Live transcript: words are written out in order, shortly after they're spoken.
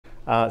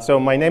So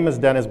my name is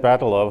Denis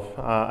Batalov.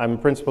 I'm a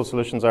Principal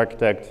Solutions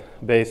Architect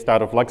based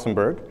out of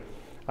Luxembourg.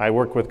 I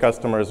work with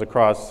customers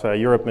across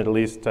Europe, Middle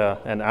East,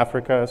 and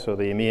Africa, so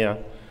the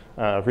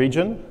EMEA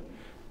region.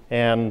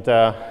 And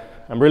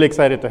I'm really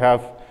excited to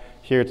have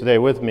here today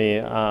with me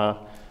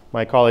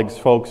my colleagues,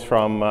 folks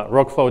from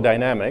Workflow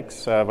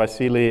Dynamics,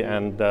 Vasily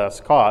and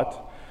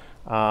Scott.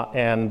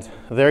 And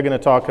they're going to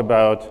talk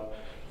about,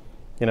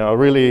 a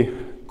really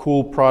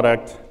cool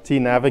product,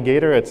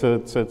 T-Navigator. It's a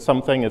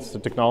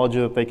technology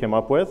that they came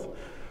up with.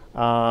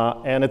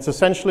 And it's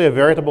essentially a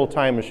veritable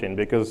time machine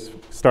because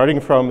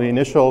starting from the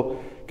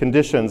initial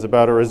conditions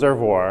about a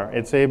reservoir,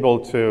 it's able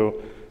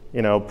to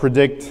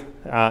predict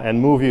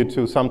and move you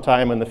to some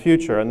time in the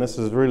future. And this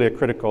is really a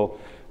critical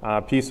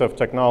piece of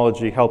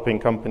technology helping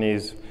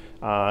companies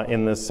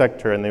in this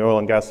sector, in the oil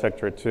and gas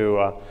sector,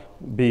 to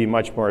be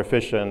much more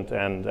efficient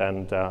and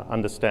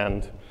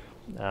understand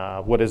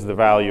what is the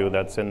value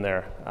that's in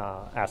their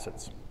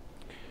assets.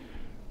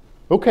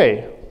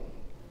 Okay,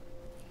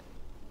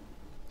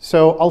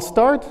 so I'll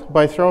start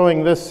by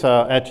throwing this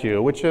at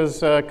you, which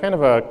is kind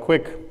of a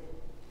quick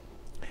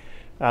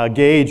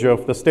gauge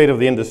of the state of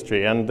the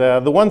industry. And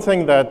the one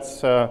thing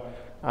that's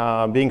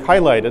being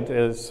highlighted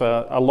is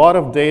a lot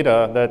of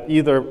data that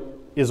either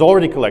is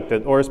already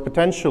collected or is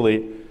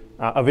potentially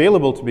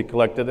available to be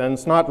collected, and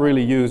it's not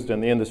really used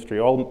in the industry.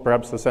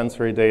 Perhaps the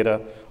sensory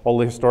data, all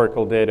the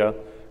historical data.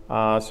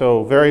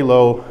 So very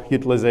low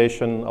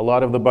utilization. A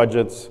lot of the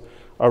budgets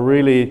are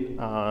really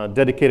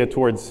dedicated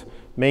towards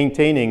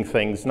maintaining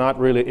things, not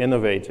really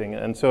innovating.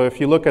 And so if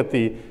you look at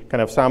the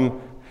kind of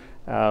some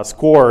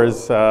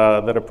scores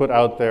that are put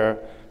out there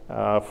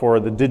for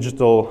the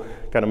digital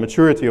kind of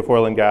maturity of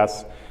oil and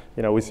gas,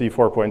 we see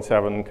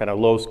 4.7 kind of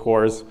low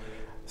scores,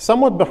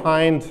 somewhat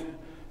behind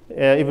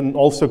even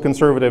also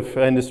conservative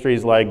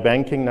industries like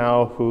banking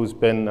now, who's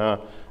been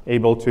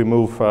able to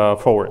move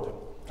forward.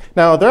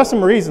 Now, there are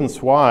some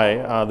reasons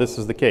why this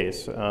is the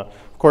case.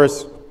 Of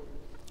course,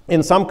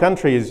 in some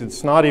countries,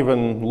 it's not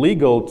even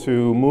legal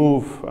to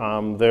move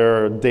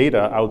their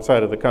data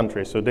outside of the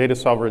country. So data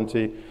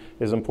sovereignty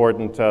is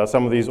important.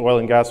 Some of these oil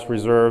and gas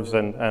reserves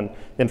and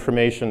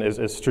information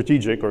is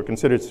strategic or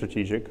considered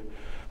strategic.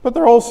 But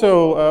there are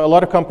also a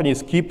lot of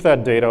companies keep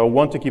that data or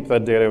want to keep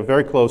that data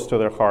very close to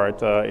their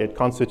heart. It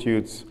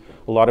constitutes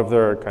a lot of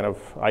their kind of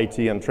IT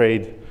and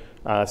trade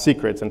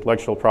secrets,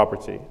 intellectual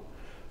property.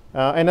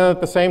 And then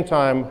at the same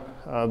time,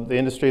 the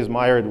industry is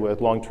mired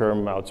with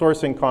long-term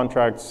outsourcing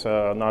contracts,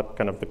 not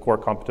kind of the core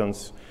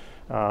competence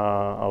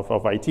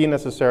of IT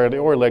necessarily,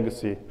 or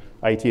legacy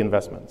IT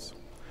investments.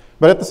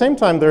 But at the same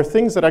time, there are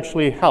things that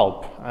actually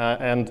help.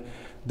 And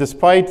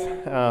despite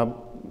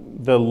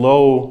the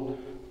low,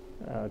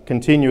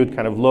 continued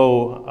kind of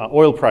low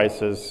oil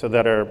prices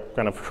that are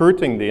kind of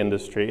hurting the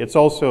industry, it's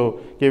also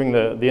giving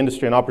the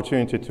industry an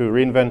opportunity to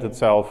reinvent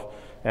itself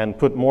and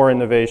put more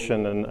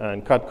innovation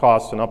and cut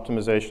costs and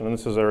optimization. And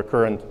this is a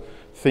recurrent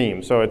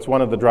theme. So it's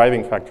one of the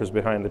driving factors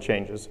behind the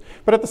changes.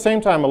 But at the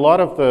same time, a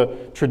lot of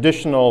the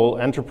traditional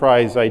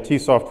enterprise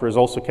IT software is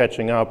also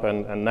catching up.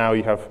 And now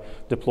you have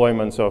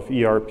deployments of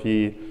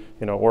ERP,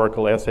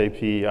 Oracle,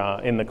 SAP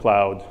in the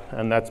cloud.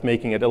 And that's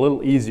making it a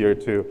little easier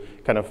to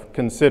kind of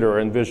consider or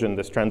envision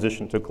this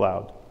transition to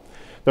cloud.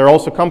 There are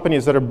also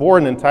companies that are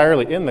born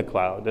entirely in the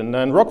cloud. And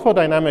then Workflow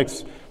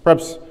Dynamics,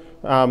 perhaps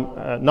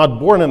not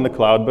born in the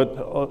cloud,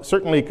 but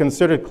certainly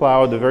considered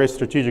cloud a very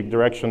strategic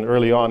direction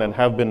early on and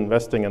have been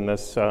investing in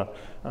this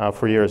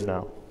for years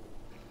now.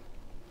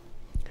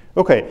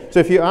 Okay, so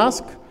if you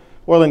ask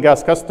oil and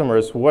gas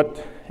customers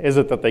what is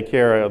it that they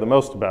care the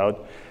most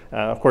about,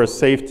 of course,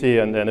 safety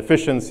and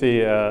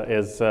efficiency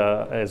is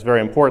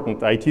very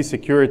important. IT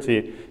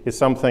security is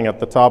something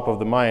at the top of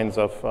the minds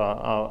of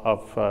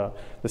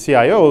the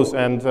CIOs.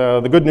 And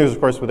the good news, of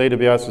course, with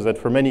AWS is that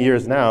for many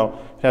years now,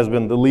 it has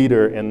been the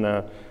leader in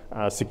the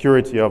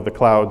security of the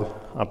cloud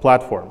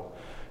platform.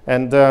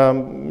 And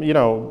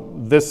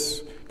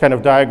this kind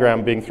of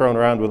diagram being thrown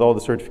around with all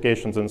the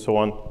certifications and so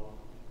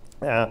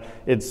on,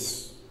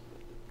 it's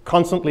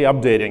constantly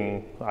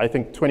updating. I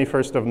think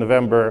 21st of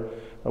November,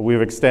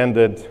 we've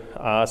extended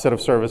a set of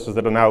services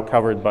that are now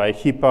covered by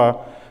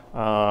HIPAA.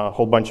 A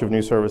whole bunch of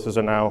new services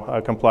are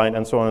now compliant,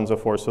 and so on and so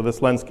forth. So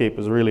this landscape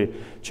is really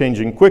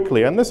changing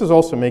quickly. And this is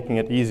also making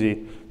it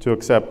easy to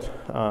accept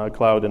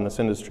cloud in this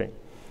industry.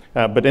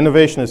 But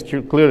innovation is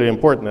clearly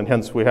important, and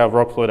hence we have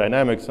Workflow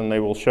Dynamics, and they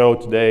will show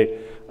today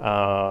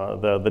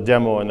the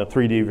demo and the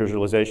 3D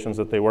visualizations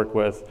that they work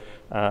with,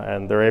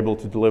 and they're able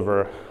to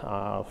deliver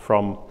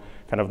from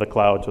kind of the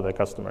cloud to their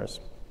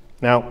customers.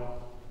 Now,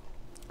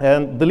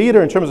 and the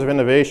leader in terms of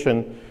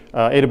innovation,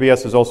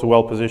 AWS is also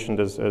well positioned,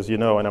 as you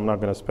know, and I'm not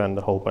going to spend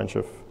a whole bunch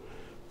of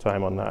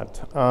time on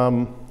that.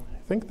 I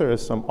think there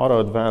is some auto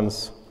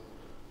advance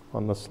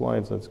on the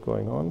slides that's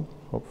going on.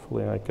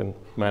 Hopefully I can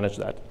manage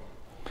that.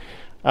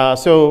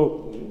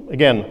 So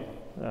again,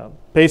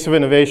 pace of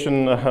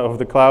innovation of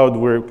the cloud,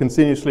 we're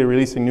continuously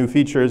releasing new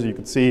features. You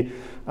could see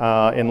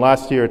in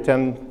last year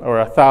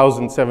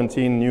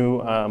 1,017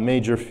 new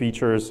major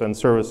features and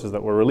services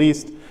that were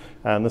released.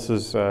 And this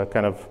is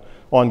kind of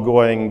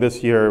ongoing.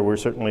 This year, we're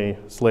certainly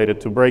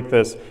slated to break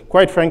this.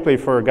 Quite frankly,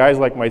 for guys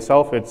like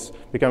myself, it's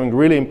becoming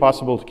really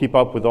impossible to keep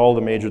up with all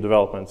the major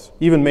developments,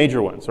 even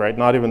major ones, right?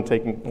 Not even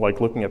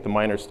looking at the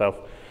minor stuff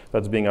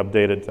that's being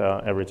updated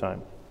every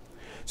time.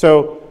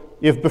 So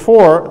if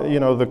before,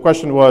 the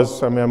question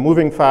was,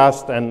 moving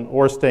fast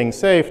or staying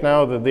safe,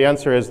 now the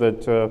answer is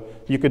that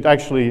you could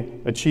actually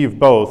achieve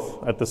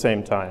both at the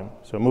same time.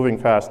 So moving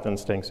fast and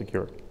staying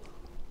secure.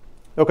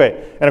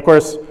 Okay, and of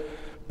course,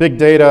 big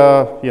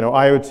data,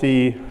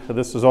 IoT,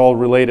 this is all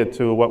related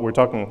to what we're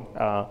talking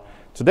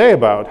today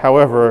about.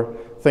 However,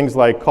 things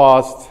like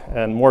cost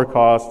and more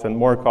cost and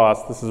more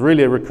cost, this is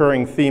really a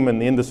recurring theme in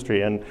the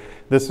industry, and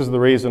this is the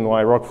reason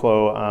why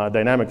Rockflow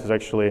Dynamics is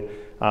actually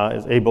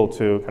is able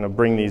to kind of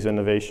bring these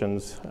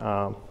innovations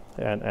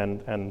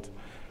and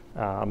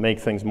make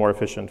things more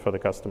efficient for the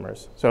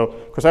customers. So,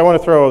 of course, I want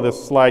to throw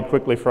this slide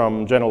quickly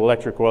from General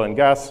Electric Oil and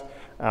Gas.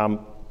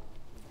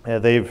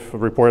 They've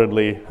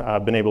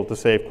reportedly been able to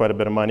save quite a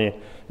bit of money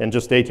in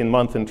just 18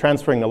 months in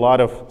transferring a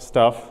lot of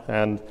stuff,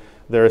 and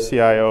their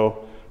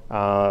CIO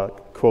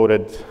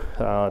quoted 2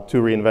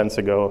 reInvents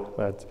ago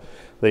that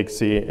they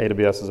see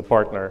AWS as a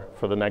partner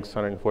for the next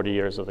 140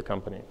 years of the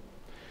company.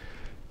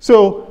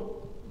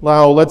 So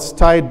now let's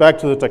tie it back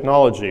to the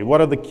technology.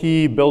 What are the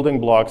key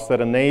building blocks that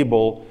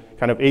enable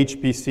kind of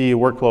HPC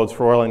workloads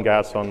for oil and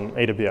gas on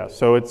AWS?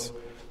 So it's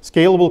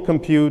scalable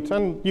compute,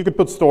 and you could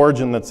put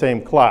storage in that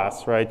same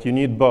class, right? You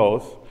need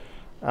both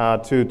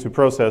to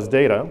process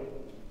data.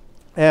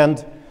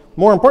 And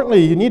more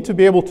importantly, you need to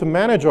be able to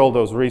manage all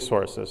those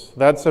resources.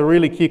 That's a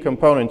really key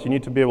component. You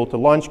need to be able to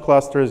launch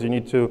clusters. You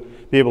need to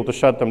be able to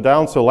shut them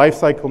down, so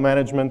lifecycle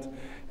management,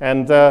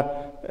 and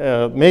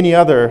many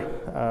other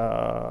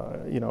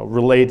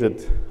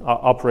related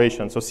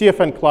operations. So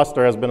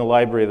cfnCluster has been a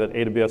library that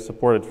AWS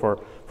supported for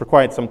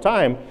quite some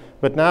time,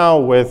 but now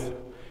with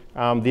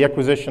the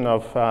acquisition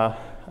of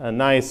a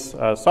nice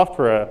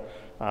software,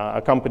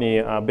 a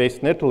company based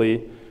in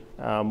Italy,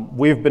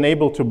 we've been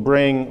able to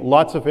bring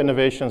lots of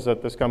innovations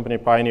that this company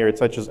pioneered,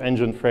 such as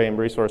EnginFrame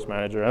Resource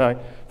Manager. And I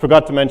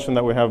forgot to mention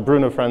that we have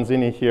Bruno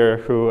Franzini here,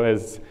 who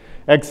is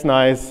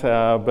ex-NICE,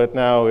 but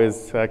now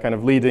is kind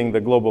of leading the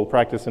global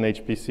practice in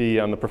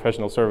HPC on the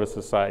professional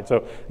services side.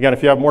 So again,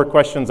 if you have more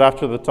questions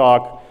after the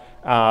talk,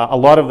 a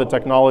lot of the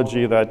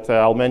technology that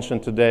I'll mention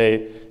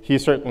today, he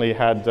certainly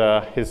had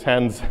his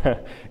hands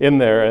in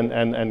there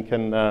and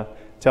can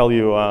tell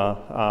you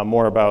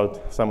more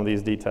about some of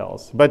these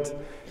details. But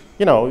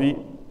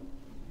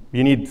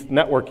you need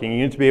networking.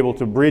 You need to be able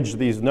to bridge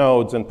these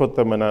nodes and put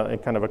them in a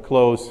kind of a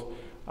close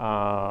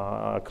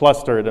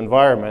clustered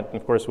environment. And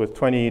of course, with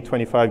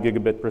 25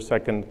 gigabit per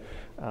second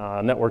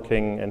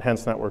networking,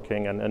 enhanced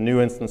networking, and new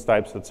instance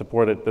types that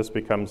support it, this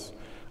becomes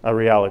a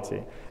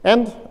reality.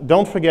 And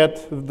don't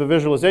forget the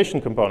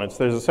visualization components.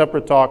 There's a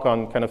separate talk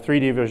on kind of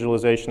 3D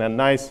visualization, and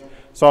NICE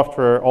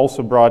software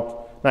also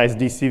brought NICE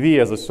DCV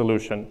as a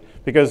solution,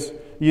 because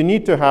you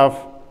need to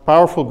have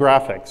powerful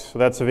graphics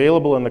that's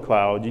available in the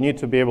cloud. You need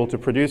to be able to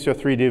produce your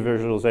 3D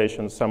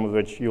visualizations, some of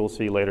which you'll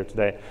see later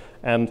today.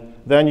 And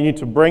then you need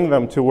to bring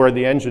them to where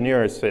the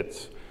engineer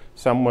sits,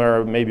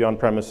 somewhere maybe on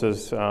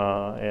premises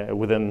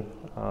within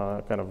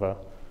the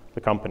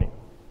company.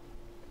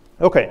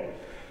 Okay,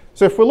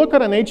 so if we look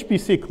at an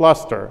HPC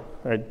cluster,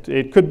 right,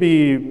 it could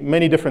be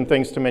many different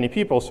things to many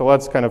people, so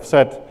let's kind of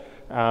set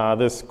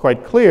this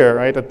quite clear,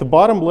 right? At the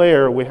bottom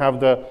layer, we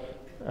have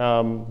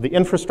the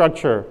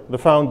infrastructure, the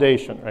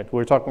foundation, right?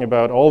 We're talking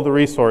about all the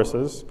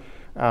resources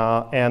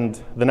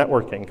and the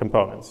networking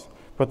components.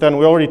 But then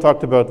we already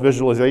talked about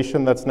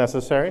visualization that's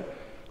necessary.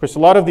 Of course, a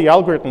lot of the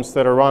algorithms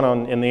that are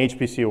run in the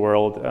HPC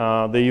world,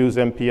 they use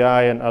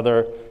MPI and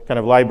other kind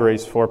of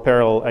libraries for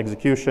parallel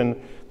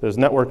execution. There's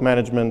network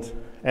management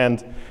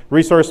and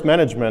resource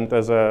management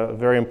as a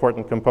very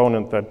important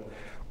component. That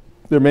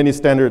there are many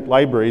standard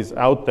libraries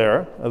out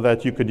there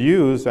that you could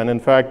use, and in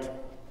fact,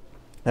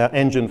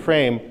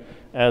 EnginFrame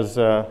as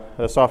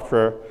a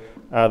software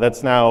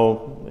that's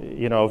now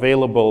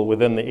available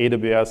within the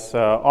AWS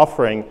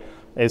offering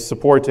is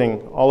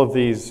supporting all of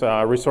these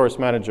resource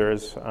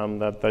managers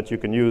that you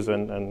can use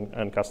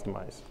and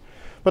customize.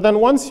 But then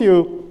once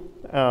you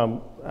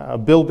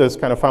build this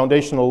kind of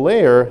foundational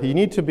layer, you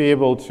need to be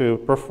able to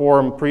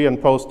perform pre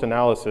and post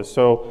analysis.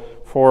 So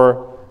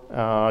for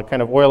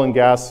kind of oil and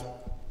gas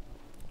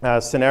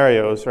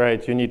scenarios,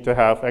 right, you need to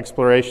have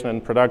exploration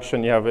and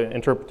production. You have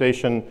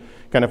interpretation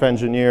kind of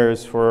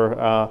engineers for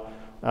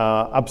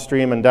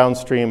upstream and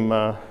downstream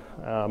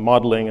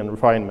modeling and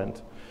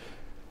refinement.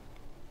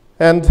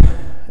 And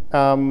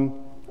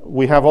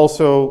we have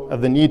also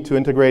the need to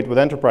integrate with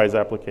enterprise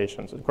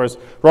applications. Of course,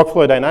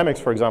 Rockflow Dynamics,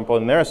 for example,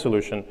 in their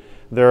solution,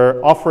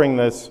 they're offering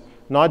this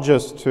not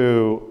just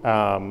to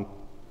kind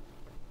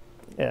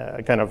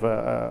of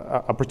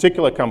a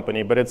particular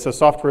company, but it's a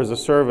software as a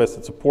service.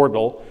 It's a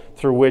portal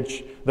through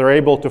which they're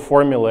able to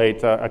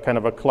formulate a kind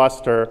of a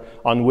cluster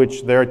on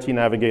which their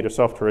T-Navigator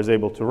software is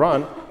able to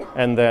run,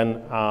 and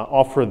then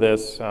offer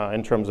this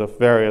in terms of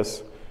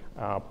various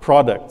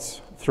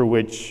products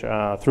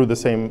through the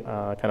same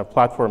kind of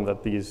platform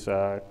that these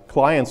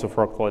clients of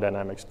workflow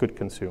dynamics could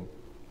consume.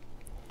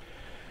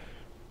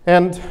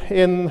 And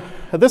in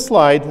this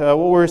slide, what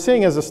we're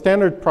seeing is a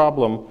standard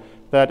problem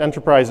that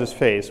enterprises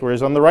face,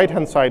 whereas on the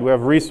right-hand side, we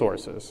have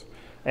resources.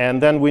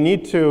 And then we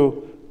need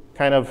to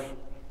kind of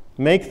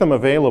make them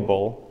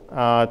available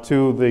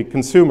to the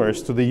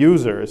consumers, to the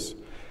users.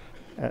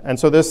 And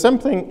so there's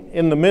something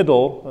in the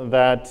middle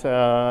that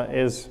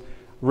is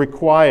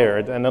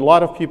required. And a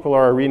lot of people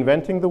are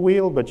reinventing the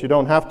wheel, but you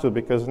don't have to,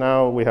 because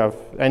now we have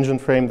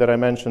EnginFrame that I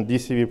mentioned,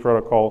 DCV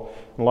protocol,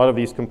 and a lot of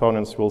these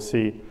components we'll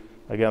see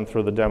again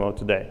through the demo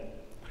today.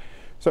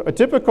 So a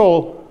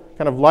typical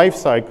kind of life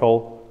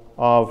cycle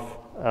of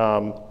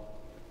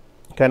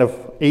kind of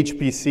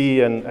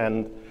HPC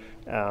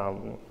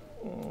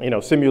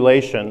and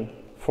simulation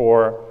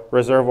for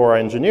reservoir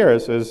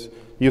engineers is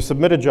you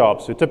submit a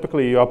job. So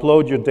typically you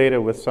upload your data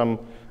with some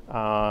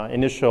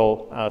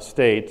initial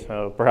state,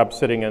 perhaps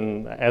sitting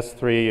in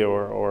S3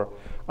 or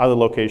other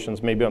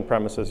locations, maybe on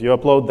premises. You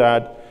upload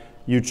that.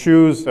 You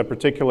choose a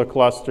particular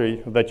cluster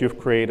that you've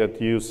created,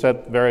 you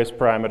set various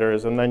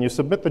parameters, and then you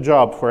submit the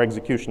job for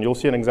execution. You'll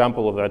see an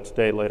example of that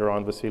today. Later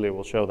on, Vasilia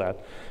will show that.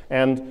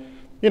 And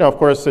of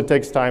course, it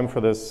takes time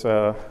for this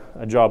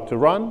job to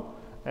run.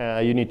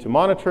 You need to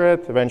monitor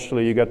it.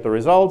 Eventually, you get the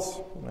results,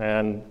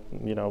 and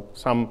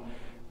some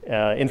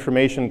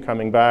information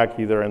coming back,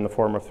 either in the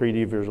form of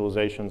 3D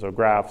visualizations or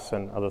graphs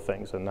and other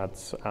things. And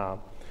that's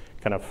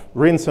kind of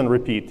rinse and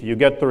repeat. You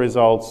get the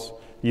results.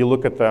 You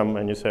look at them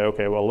and you say,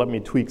 okay, well, let me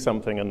tweak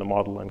something in the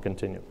model and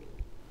continue.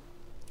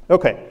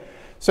 Okay,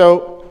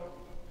 so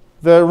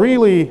the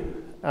really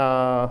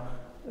kind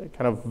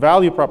of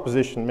value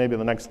proposition, maybe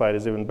the next slide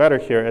is even better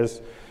here,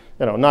 is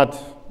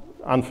not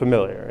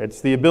unfamiliar.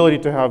 It's the ability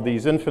to have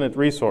these infinite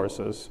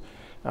resources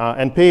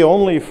and pay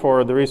only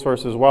for the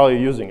resources while you're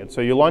using it.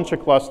 So you launch a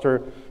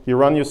cluster, you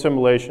run your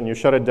simulation, you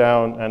shut it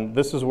down, and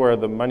this is where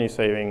the money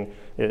saving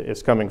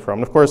is coming from.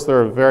 And of course,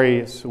 there are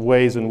various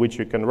ways in which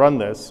you can run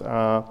this.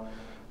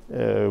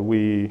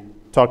 We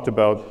talked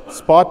about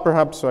Spot,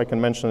 perhaps, so I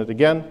can mention it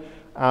again.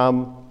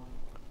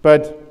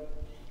 But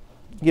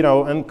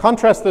and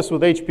contrast this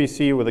with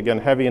HPC, with, again,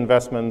 heavy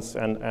investments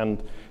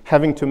and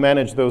having to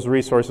manage those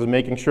resources,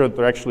 making sure that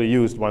they're actually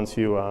used once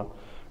you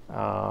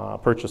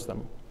purchase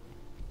them.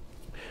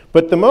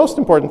 But the most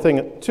important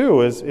thing,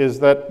 too, is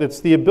that it's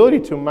the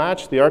ability to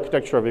match the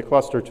architecture of your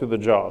cluster to the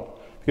job.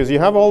 Because you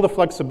have all the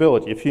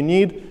flexibility. If you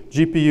need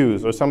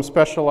GPUs or some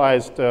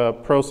specialized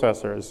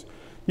processors,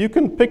 you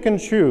can pick and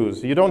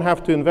choose. You don't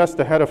have to invest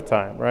ahead of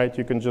time, right?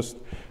 You can just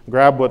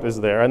grab what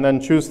is there and then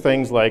choose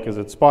things like, is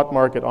it spot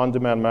market,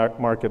 on-demand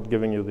market,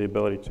 giving you the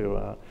ability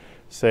to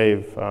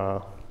save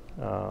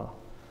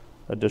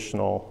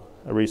additional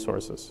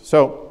resources.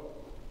 So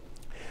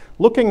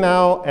looking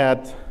now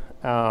at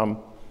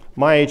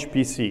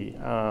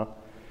myHPC,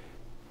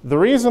 the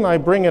reason I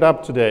bring it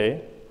up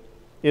today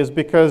is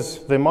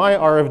because the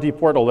myRFD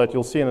portal that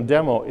you'll see in a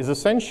demo is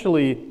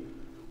essentially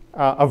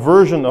a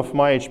version of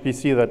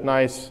myHPC that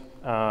NICE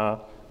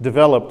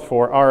developed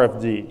for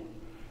RFD,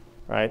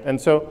 right? And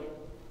so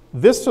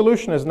this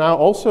solution is now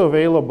also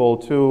available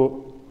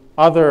to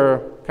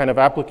other kind of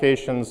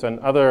applications and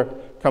other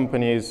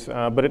companies,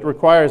 but it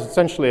requires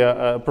essentially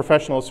a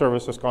professional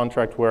services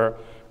contract where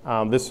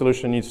this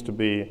solution needs to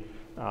be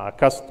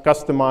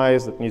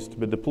customized, it needs to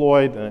be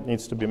deployed, and it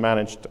needs to be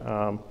managed,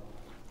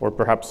 or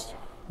perhaps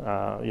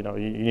you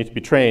need to be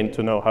trained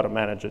to know how to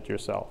manage it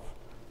yourself,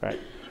 right?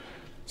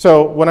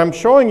 So when I'm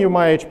showing you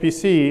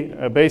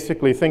myHPC,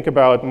 basically think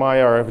about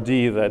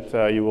myRFD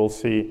that you will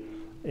see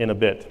in a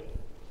bit.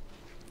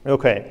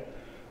 Okay,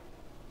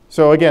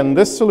 so again,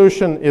 this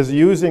solution is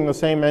using the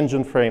same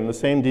EnginFrame, the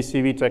same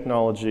DCV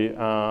technology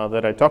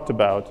that I talked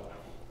about.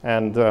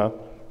 And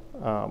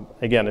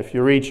again, if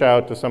you reach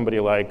out to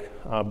somebody like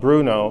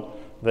Bruno,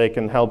 they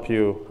can help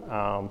you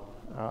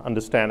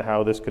understand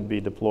how this could be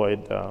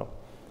deployed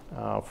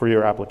for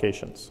your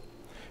applications.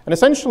 And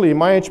essentially,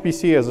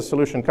 myHPC as a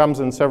solution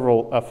comes in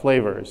several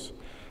flavors.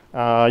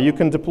 You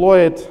can deploy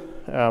it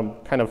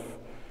kind of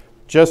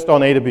just on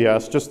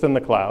AWS, just in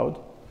the cloud.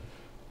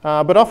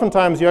 But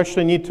oftentimes, you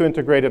actually need to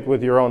integrate it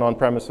with your own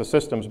on-premises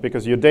systems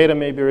because your data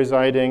may be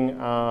residing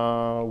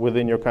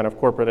within your kind of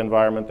corporate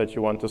environment that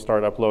you want to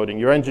start uploading.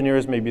 Your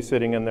engineers may be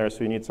sitting in there,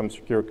 so you need some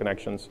secure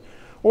connections.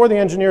 Or the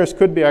engineers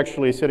could be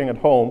actually sitting at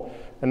home,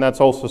 and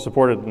that's also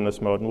supported in this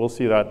mode, and we'll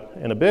see that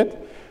in a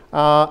bit.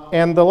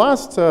 And the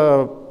last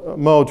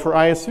mode for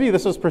ISV,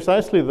 this is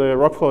precisely the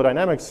workflow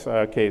dynamics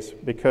case,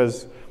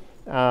 because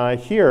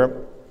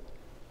here,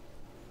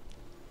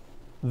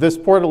 this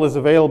portal is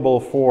available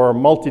for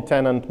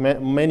multi-tenant,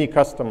 many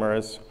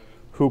customers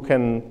who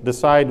can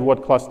decide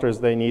what clusters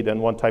they need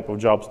and what type of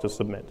jobs to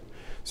submit.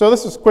 So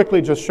this is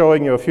quickly just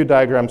showing you a few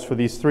diagrams for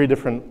these three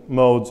different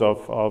modes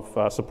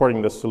of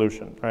supporting this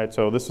solution, right?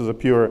 So this is a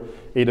pure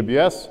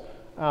AWS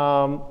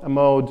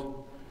mode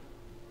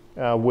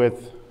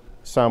with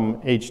some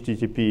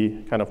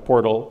HTTP kind of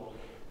portal.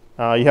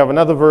 You have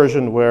another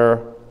version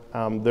where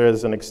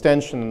there's an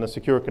extension and a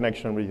secure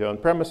connection with your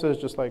on-premises,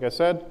 just like I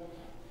said.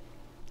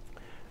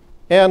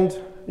 And,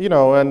 you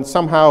know, and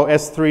somehow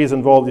S3 is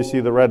involved. You see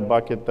the red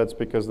bucket. That's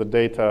because the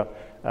data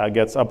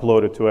gets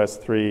uploaded to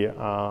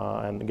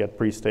S3 and get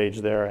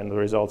pre-staged there, and the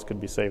results could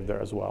be saved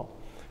there as well.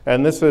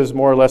 And this is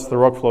more or less the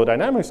workflow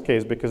dynamics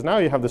case, because now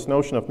you have this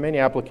notion of many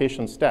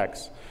application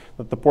stacks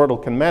that the portal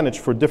can manage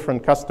for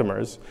different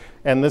customers.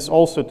 And this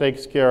also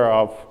takes care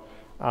of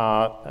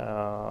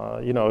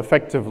you know,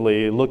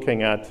 effectively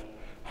looking at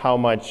how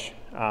much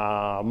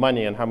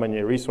money and how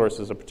many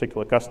resources a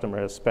particular customer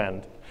has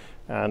spent.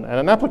 And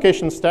an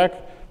application stack,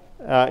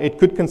 it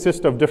could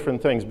consist of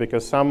different things,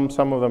 because some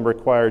of them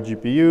require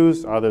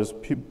GPUs, others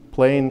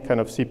plain kind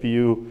of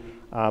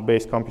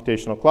CPU-based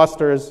computational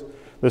clusters.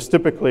 There's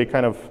typically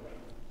kind of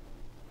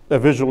a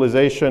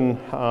visualization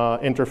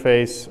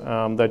interface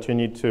that you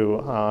need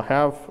to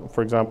have,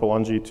 for example,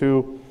 on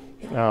G2,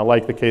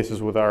 like the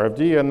cases with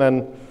RFD, and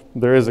then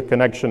there is a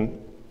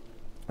connection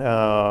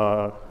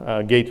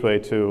gateway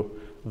to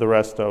the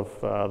rest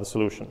of the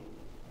solution.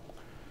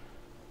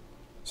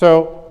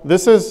 So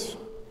this is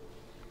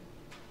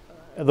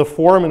the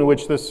form in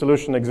which this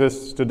solution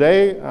exists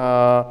today.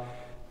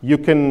 You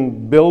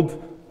can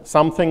build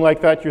something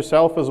like that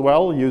yourself as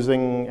well,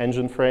 using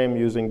EnginFrame,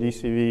 using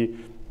DCV,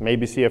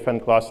 maybe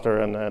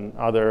cfnCluster, and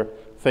other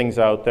things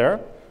out there.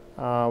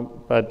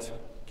 But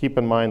keep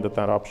in mind that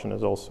that option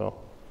is also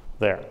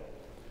there.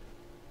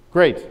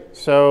 Great.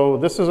 So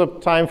this is a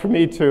time for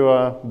me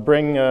to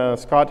bring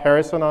Scott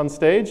Harrison on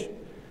stage.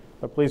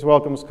 Please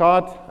welcome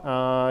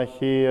Scott.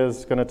 He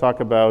is going to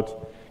talk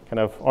about kind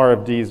of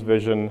RFD's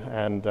vision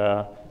and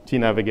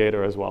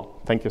T-Navigator as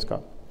well. Thank you,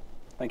 Scott.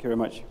 Thank you very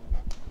much.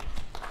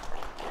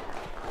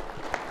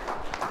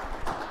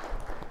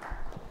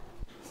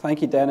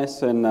 Thank you,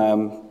 Dennis, and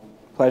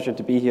pleasure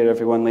to be here,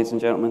 everyone, ladies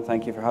and gentlemen.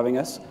 Thank you for having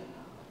us.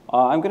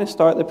 I'm going to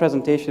start the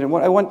presentation, and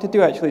what I want to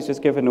do actually is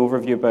just give an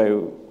overview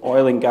about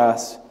oil and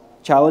gas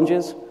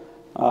challenges,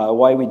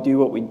 why we do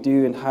what we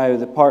do, and how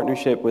the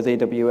partnership with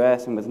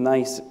AWS and with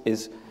NICE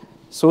is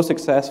so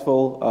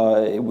successful.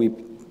 We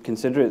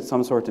consider it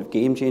some sort of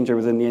game changer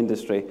within the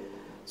industry.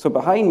 So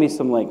behind me,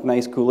 some like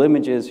nice, cool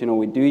images. You know,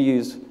 we do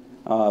use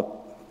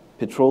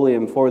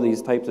petroleum for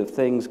these types of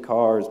things,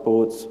 cars,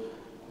 boats.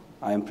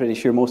 I'm pretty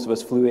sure most of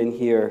us flew in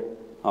here.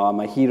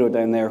 My hero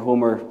down there,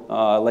 Homer,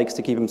 likes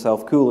to keep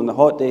himself cool in the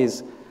hot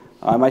days.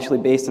 I'm actually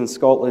based in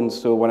Scotland,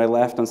 so when I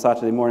left on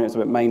Saturday morning, it was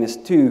about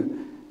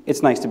 -2.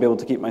 It's nice to be able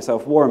to keep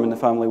myself warm and the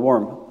family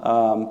warm.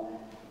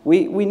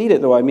 We need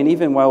it, though. I mean,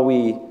 even while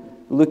we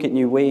look at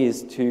new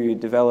ways to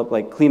develop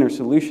like cleaner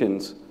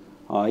solutions,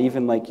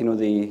 even like, you know,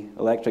 the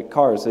electric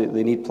cars,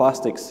 they need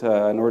plastics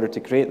in order to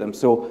create them.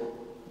 So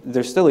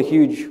there's still a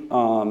huge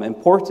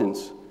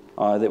importance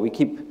that we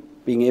keep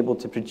being able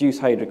to produce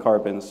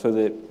hydrocarbons so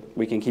that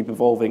we can keep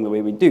evolving the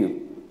way we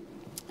do.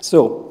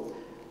 So,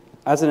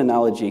 as an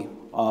analogy,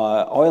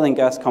 oil and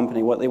gas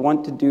company, what they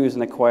want to do is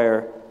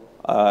acquire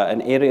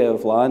an area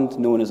of land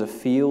known as a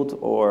field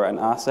or an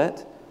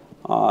asset.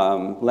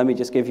 Let me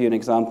just give you an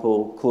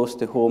example close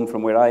to home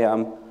from where I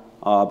am,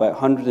 about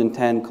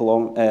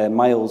 110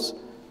 miles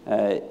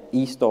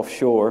east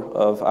offshore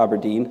of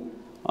Aberdeen.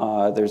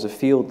 There's a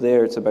field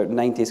there, it's about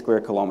 90 square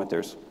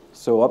kilometers.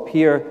 So up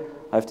here,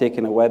 I've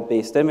taken a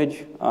web-based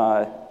image.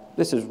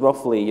 This is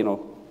roughly, you know,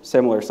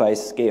 similar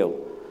size scale.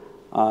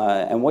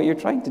 And what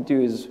you're trying to do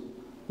is,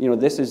 you know,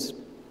 this is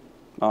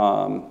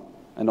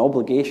an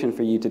obligation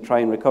for you to try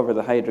and recover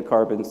the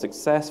hydrocarbons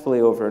successfully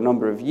over a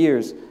number of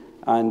years.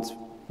 And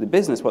the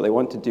business, what they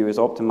want to do is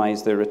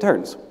optimize their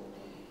returns.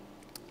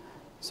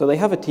 So they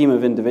have a team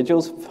of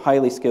individuals,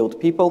 highly skilled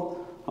people,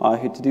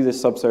 who to do this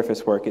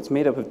subsurface work. It's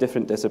made up of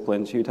different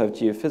disciplines. You'd have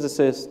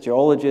geophysicists,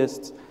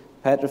 geologists,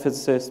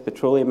 petrophysicists,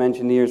 petroleum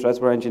engineers,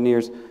 reservoir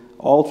engineers,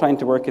 all trying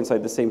to work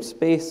inside the same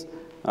space,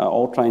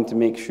 all trying to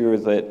make sure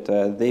that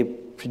they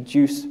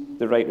produce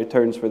the right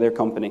returns for their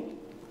company.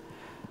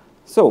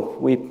 So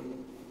we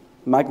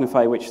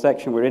magnify which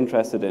section we're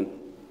interested in.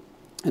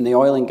 In the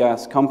oil and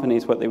gas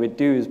companies, what they would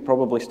do is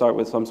probably start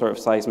with some sort of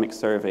seismic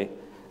survey.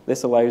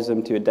 This allows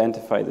them to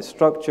identify the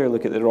structure,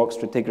 look at the rock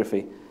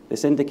stratigraphy.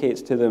 This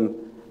indicates to them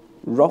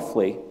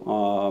roughly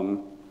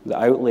the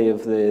outlay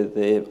of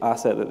the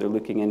asset that they're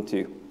looking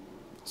into.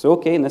 So,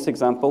 okay, in this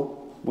example,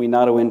 we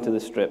narrow into the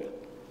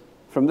strip.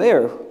 From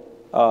there,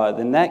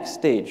 the next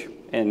stage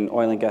in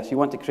oil and gas, you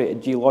want to create a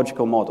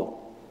geological model.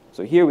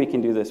 So here we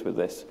can do this with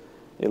this.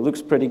 It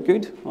looks pretty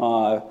good.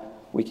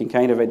 We can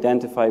kind of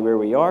identify where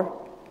we are.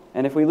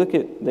 And if we look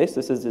at this,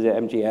 this is the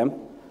MGM.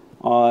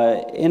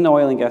 In the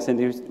oil and gas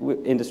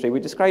industry, we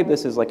describe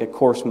this as like a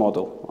coarse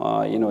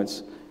model. You know,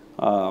 it's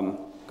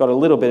got a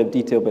little bit of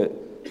detail, but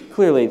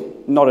clearly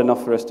not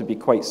enough for us to be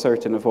quite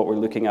certain of what we're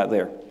looking at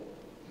there.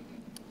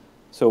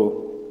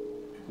 So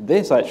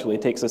this actually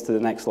takes us to the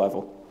next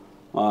level.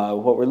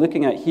 What we're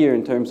looking at here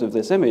in terms of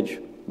this image,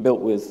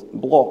 built with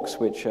blocks,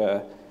 which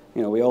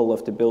you know, we all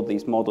love to build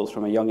these models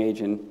from a young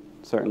age, and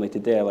certainly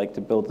today I like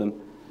to build them.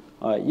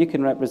 You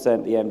can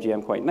represent the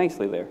MGM quite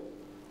nicely there.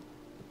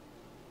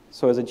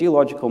 So as a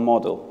geological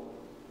model,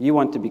 you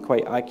want to be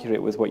quite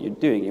accurate with what you're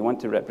doing. You want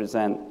to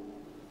represent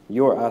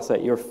your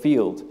asset, your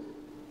field,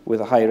 with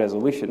a high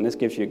resolution. This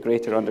gives you a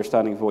greater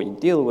understanding of what you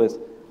deal with,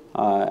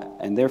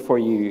 and therefore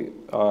you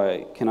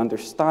can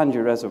understand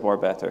your reservoir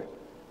better.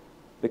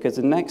 Because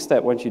the next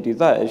step, once you do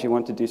that, is you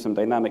want to do some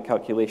dynamic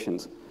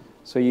calculations.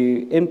 So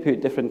you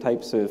input different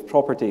types of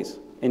properties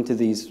into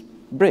these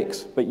bricks,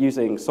 but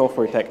using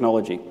software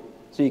technology.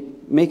 So you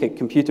make a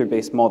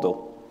computer-based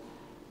model.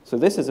 So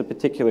this is a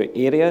particular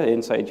area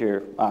inside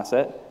your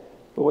asset,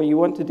 but what you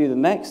want to do the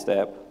next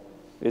step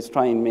is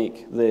try and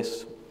make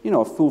this,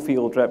 a full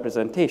field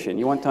representation.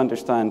 You want to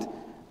understand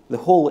the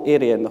whole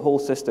area and the whole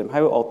system,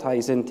 how it all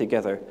ties in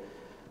together.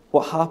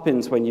 What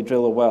happens when you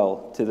drill a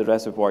well to the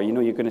reservoir?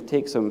 You're going to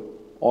take some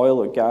oil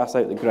or gas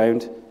out of the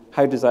ground.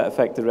 How does that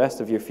affect the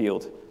rest of your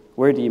field?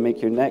 Where do you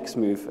make your next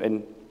move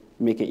and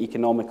make it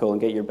economical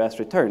and get your best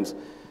returns?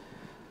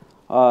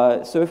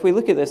 So if we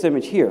look at this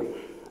image here,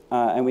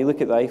 and we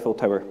look at the Eiffel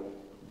Tower.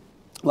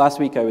 Last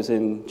week I was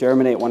in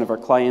Germany at one of our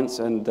clients,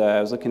 and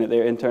I was looking at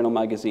their internal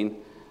magazine.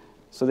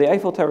 So the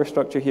Eiffel Tower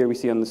structure here we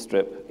see on the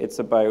strip, it's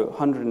about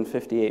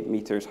 158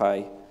 meters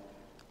high.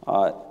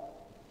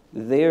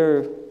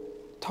 Their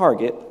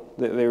target,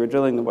 that they were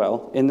drilling the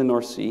well in the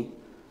North Sea,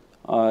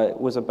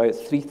 was about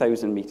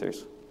 3,000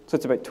 meters. So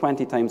it's about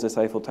 20 times this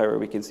Eiffel Tower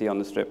we can see on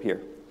the strip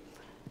here.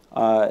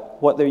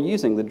 What they're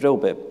using, the drill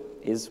bit,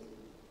 is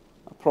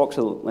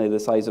approximately the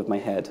size of my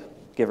head,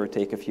 give or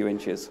take a few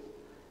inches.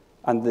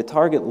 And the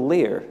target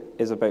layer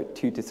is about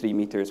 2 to 3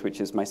 meters, which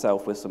is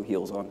myself with some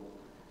heels on.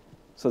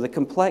 So the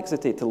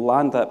complexity to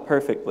land that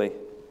perfectly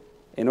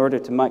in order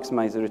to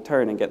maximize the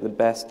return and get the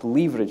best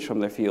leverage from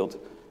their field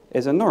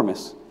is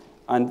enormous.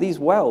 And these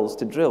wells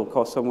to drill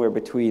cost anywhere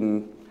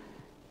between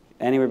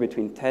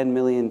 10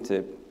 million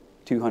to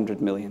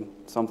 200 million,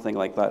 something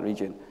like that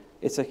region.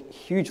 It's a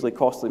hugely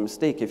costly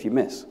mistake if you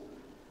miss.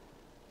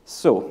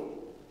 So,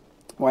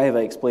 why have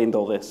I explained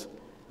all this?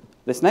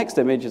 This next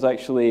image is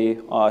actually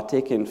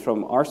taken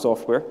from our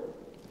software.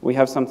 We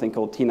have something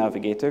called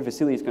T-Navigator.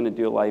 Vasily is going to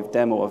do a live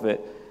demo of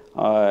it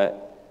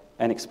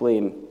and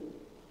explain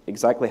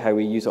exactly how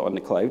we use it on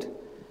the cloud.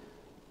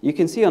 You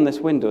can see on this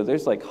window,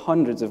 there's like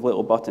hundreds of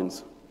little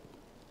buttons.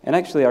 And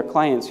actually, our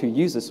clients who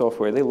use the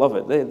software, they love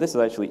it. This is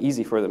actually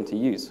easy for them to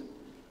use.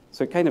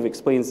 So it kind of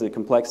explains the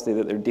complexity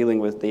that they're dealing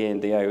with day in,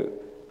 day out,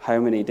 how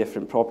many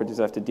different properties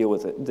they have to deal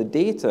with it. The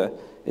data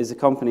is the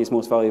company's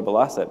most valuable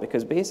asset,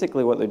 because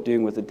basically what they're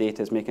doing with the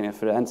data is making a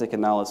forensic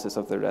analysis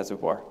of the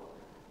reservoir.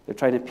 They're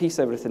trying to piece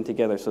everything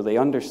together so they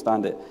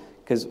understand it.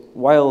 Because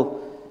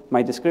while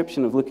my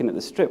description of looking at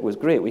the strip was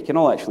great, we can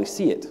all actually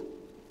see it.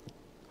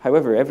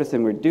 However,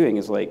 everything we're doing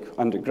is like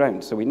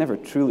underground, so we never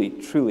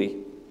truly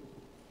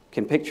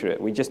can picture it.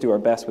 We just do our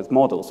best with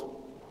models.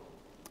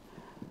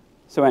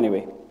 So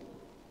anyway,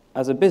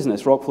 as a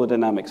business, Rockflow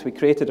Dynamics, we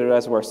created a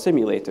reservoir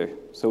simulator.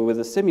 So with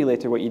a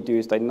simulator, what you do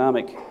is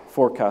dynamic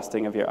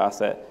forecasting of your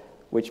asset,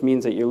 which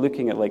means that you're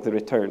looking at like the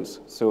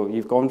returns. So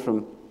you've gone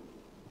from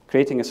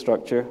creating a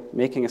structure,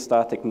 making a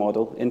static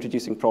model,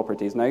 introducing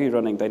properties. Now you're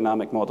running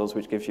dynamic models,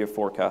 which gives you a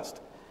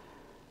forecast.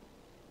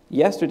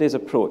 Yesterday's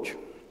approach.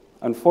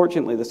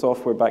 Unfortunately, the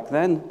software back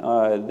then,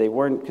 they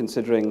weren't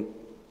considering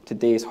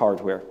today's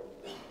hardware.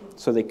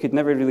 So they could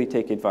never really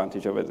take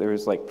advantage of it. There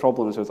was like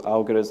problems with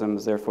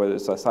algorithms, therefore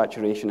there's a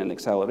saturation and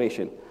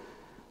acceleration.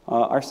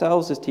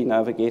 Ourselves as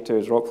T-Navigator,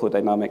 as Rockflow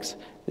Dynamics,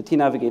 the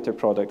T-Navigator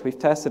product, we've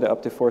tested it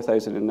up to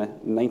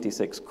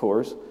 4,096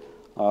 cores.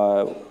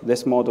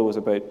 This model was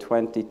about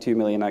 22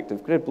 million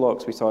active grid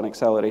blocks. We saw an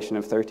acceleration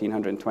of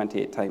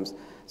 1,328 times.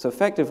 So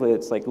effectively,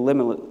 it's like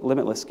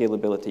limitless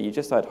scalability. You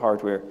just add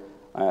hardware,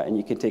 and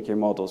you can take your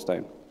models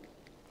down.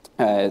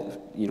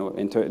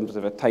 In terms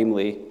of a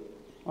timely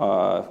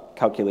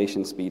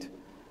calculation speed.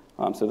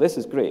 So this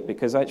is great,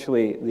 because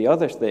actually the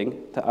other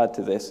thing to add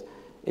to this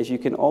is you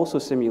can also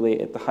simulate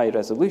at the high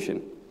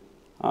resolution.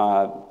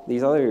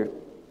 These other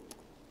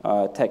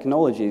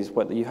technologies,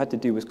 what you had to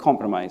do was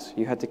compromise.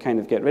 You had to kind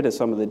of get rid of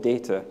some of the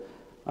data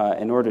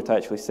in order to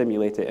actually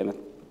simulate it in a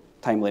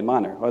timely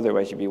manner.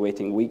 Otherwise, you'd be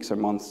waiting weeks or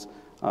months,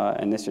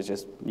 and this is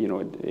just,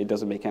 it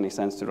doesn't make any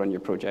sense to run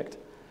your project.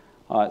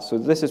 So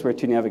this is where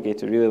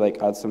T-Navigator really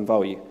adds some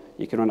value.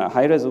 You can run at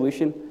high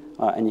resolution,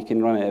 and you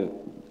can run it at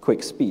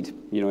quick speed.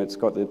 It's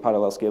got the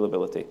parallel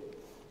scalability.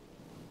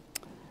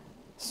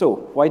 So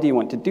why do you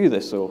want to do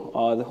this?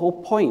 So the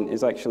whole point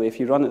is actually, if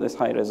you run at this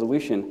high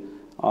resolution,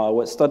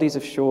 what studies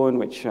have shown,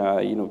 which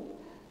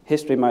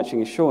history matching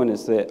has shown,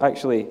 is that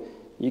actually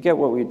you get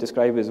what we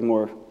describe as a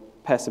more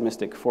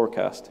pessimistic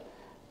forecast.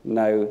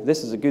 Now,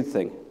 this is a good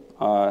thing,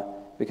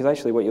 because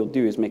actually what you'll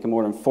do is make a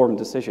more informed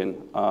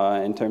decision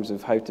in terms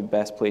of how to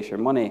best place your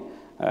money,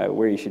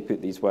 where you should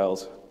put these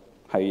wells,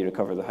 how you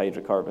recover the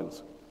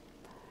hydrocarbons.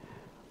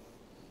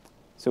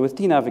 So with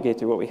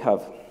T-Navigator, what we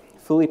have,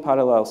 fully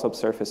parallel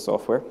subsurface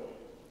software.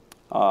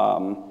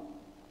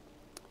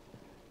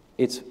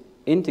 It's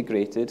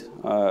integrated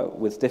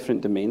with different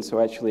domains. So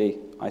actually,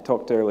 I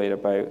talked earlier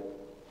about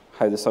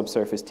how the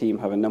subsurface team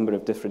have a number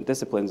of different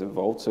disciplines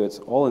involved. So it's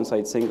all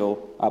inside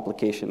single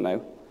application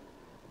now.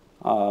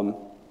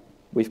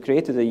 We've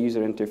created a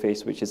user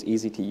interface which is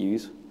easy to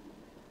use.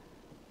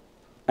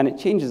 And it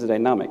changes the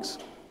dynamics.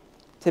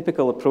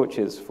 typical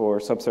approaches for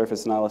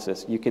subsurface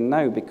analysis, you can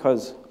now,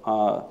 because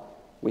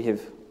we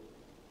have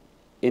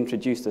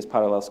introduced this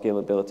parallel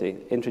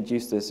scalability,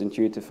 introduced this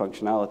intuitive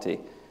functionality,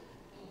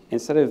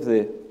 instead of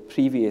the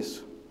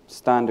previous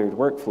standard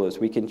workflows,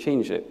 we can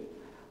change it.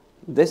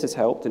 This is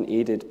helped and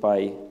aided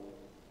by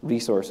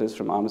resources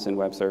from Amazon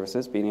Web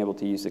Services, being able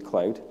to use the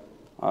cloud,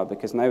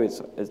 because now it's,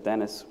 as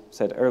Dennis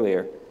said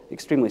earlier,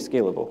 extremely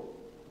scalable.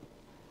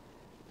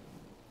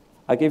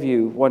 I'll give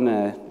you one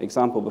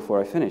example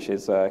before I finish.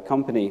 Is a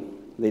company,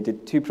 they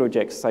did 2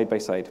 projects side by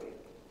side.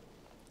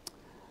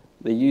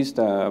 They used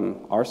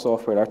our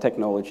software, our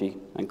technology,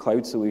 and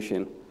cloud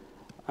solution,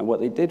 and what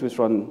they did was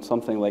run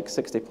something like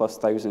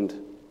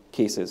 60,000+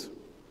 cases.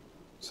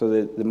 So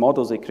the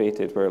models they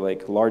created were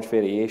like large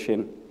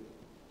variation,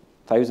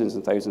 thousands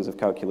and thousands of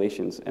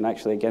calculations, and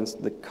actually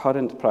against the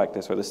current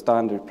practice or the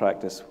standard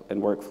practice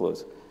in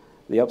workflows,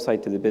 the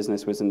upside to the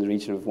business was in the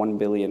region of $1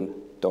 billion.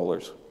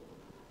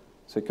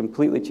 So it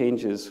completely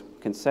changes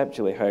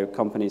conceptually how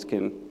companies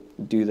can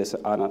do this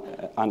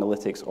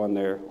analytics on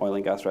their oil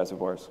and gas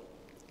reservoirs.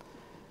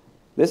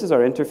 This is our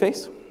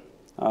interface.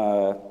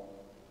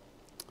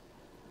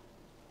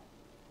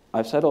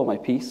 I've said all my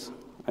piece.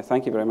 I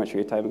thank you very much for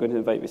your time. I'm going to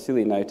invite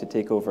Vasily now to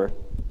take over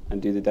and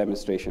do the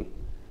demonstration.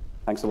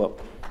 Thanks a lot.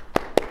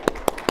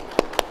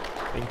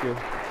 Thank you.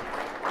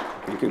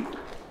 Thank you.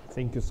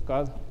 Thank you,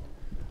 Scott.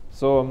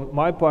 So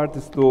my part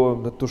is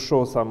to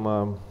show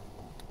some,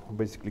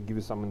 basically give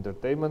you some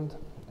entertainment.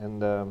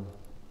 And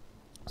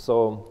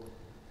so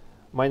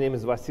my name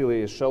is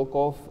Vasily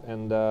Shelkov,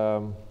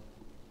 and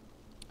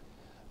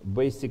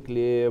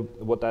basically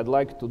what I'd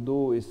like to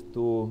do is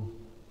to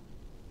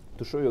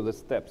show you the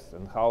steps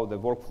and how the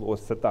workflow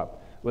is set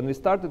up. When we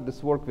started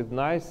this work with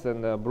NICE,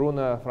 and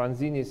Bruno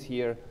Franzini is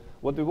here,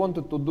 what we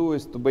wanted to do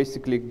is to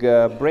basically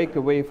break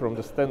away from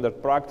the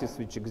standard practice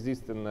which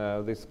exists in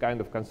this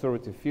kind of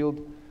conservative field,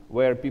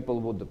 where people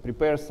would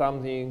prepare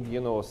something,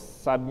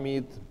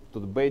 submit to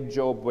the batch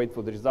job, wait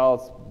for the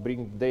results,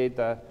 bring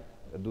data,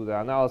 do the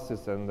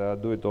analysis, and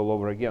do it all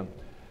over again.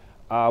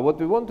 What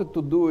we wanted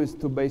to do is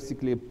to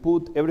basically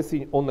put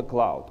everything on the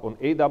cloud, on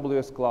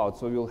AWS cloud.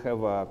 So you'll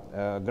have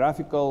a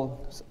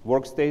graphical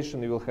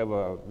workstation, you will have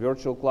a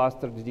virtual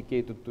cluster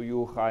dedicated to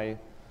you, high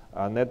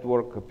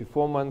network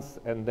performance,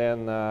 and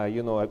then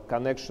a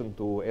connection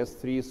to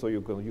S3, so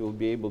you'll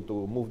be able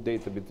to move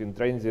data between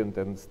transient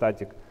and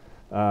static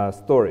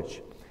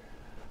storage.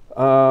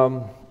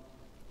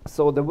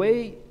 So the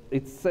way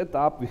it's set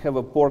up, we have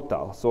a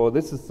portal. So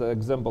this is an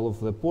example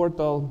of the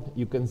portal.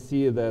 You can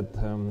see that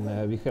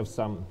we have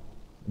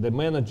the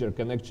manager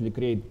can actually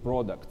create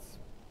products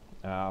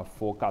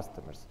for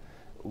customers.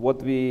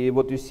 What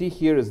you see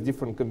here is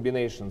different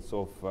combinations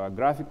of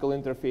graphical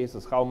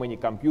interfaces, how many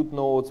compute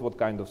nodes, what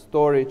kind of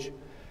storage,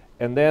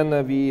 and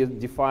then we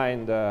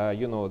defined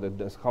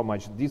how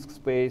much disk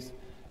space,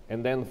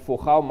 and then for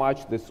how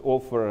much this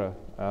offer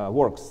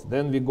works.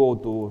 Then we go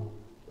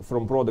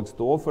from products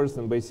to offers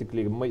and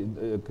basically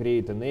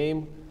create a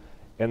name,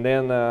 and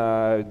then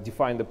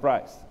define the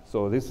price.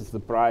 So this is the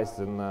price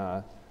in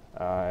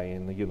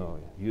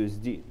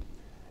USD.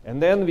 And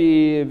then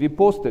we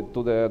post it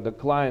to the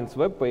client's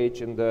web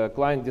page, and the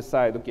client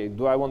decide, okay,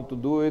 do I want to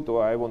do it,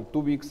 or I want 2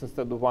 weeks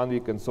instead of 1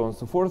 week, and so on and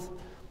so forth.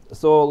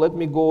 So let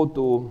me go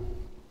to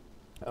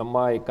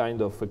my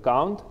kind of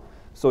account.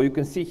 So you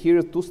can see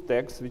here 2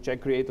 stacks which I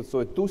created.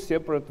 So 2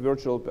 separate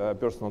virtual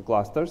personal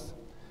clusters.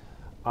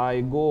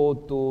 I go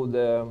to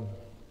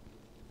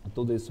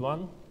this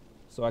one,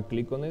 so I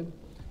click on it.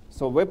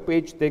 So web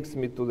page takes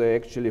me to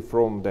actually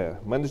from the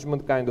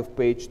management kind of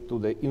page to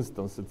the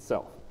instance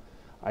itself.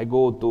 I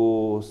go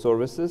to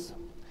services.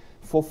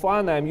 For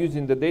fun, I'm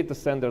using the data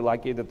center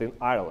located in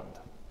Ireland.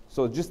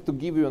 So just to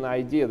give you an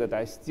idea that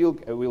I still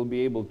will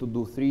be able to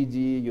do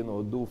 3D,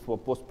 do for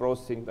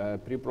post-processing,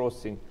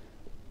 pre-processing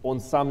on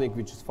something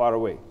which is far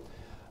away.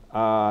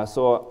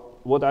 So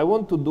what I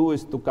want to do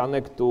is to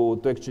connect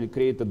to actually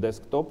create a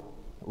desktop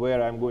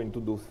where I'm going to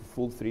do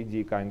full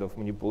 3D kind of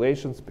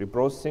manipulations,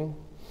 pre-processing.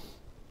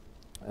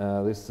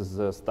 This is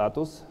the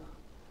status.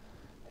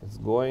 It's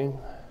going.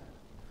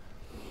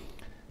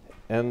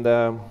 And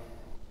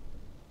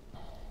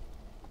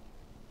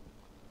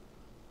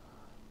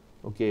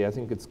okay, I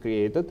think it's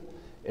created.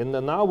 And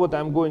now what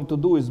I'm going to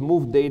do is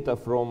move data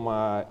from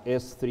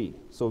S3.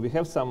 So we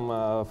have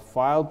some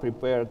file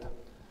prepared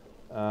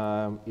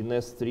in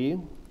S3.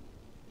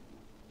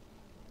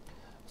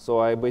 So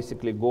I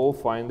basically go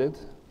find it,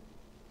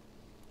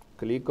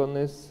 click on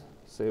this,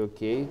 say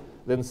OK,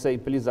 then say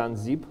please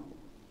unzip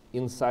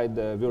inside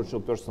the virtual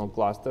personal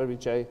cluster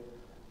which I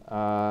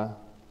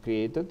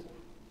created,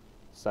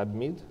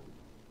 submit.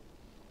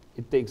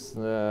 It takes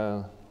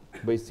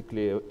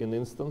basically an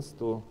instance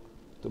to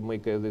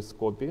make this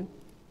copy.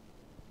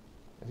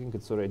 I think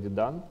it's already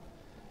done.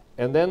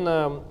 And then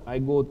I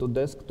go to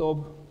desktop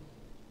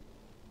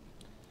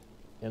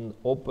and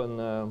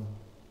open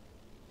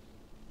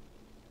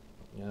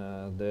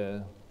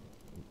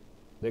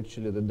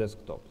actually the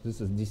desktop. This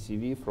is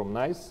DCV from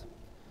NICE.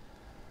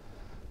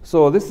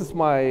 So this is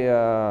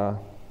my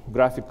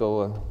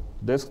graphical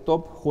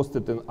desktop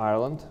hosted in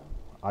Ireland.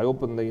 I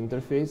open the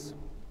interface.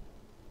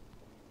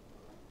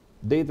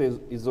 Data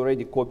is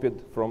already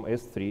copied from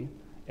S3.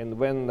 And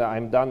when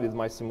I'm done with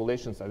my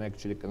simulations, I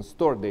actually can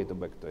store data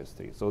back to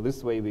S3. So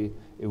this way we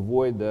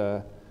avoid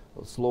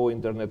slow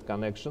internet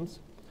connections.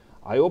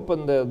 I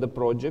open the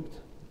project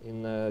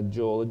in a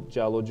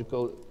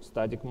geological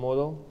static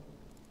model.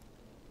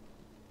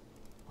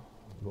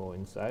 Go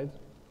inside.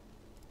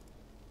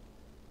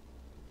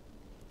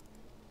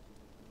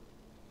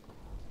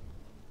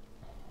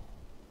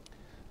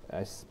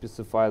 I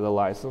specify the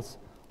license.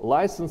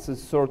 License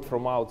is served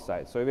from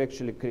outside, so we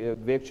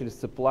actually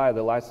supply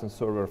the license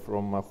server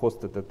from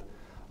hosted at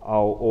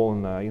our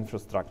own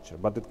infrastructure,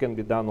 but it can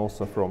be done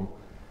also from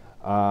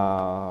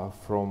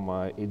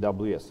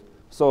AWS.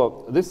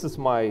 So this is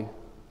my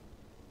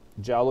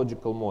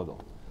geological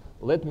model.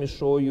 Let me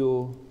show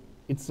you.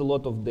 It's a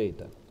lot of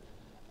data.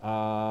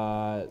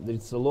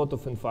 There's a lot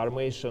of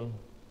information,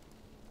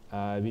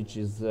 which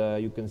is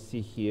you can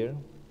see here.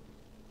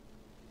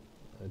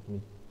 Let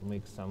me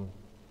make some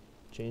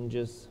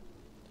changes.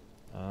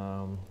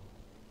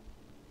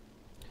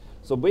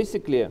 So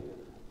basically,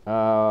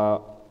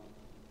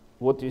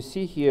 what you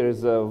see here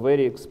is a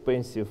very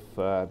expensive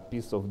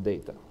piece of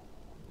data.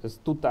 There's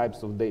two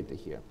types of data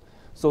here.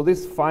 So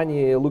these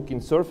funny looking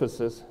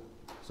surfaces,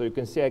 so you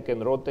can see I can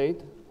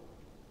rotate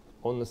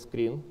on the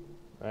screen,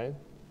 right?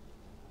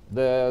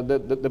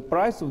 The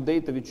price of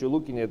data which you're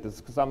looking at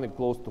is something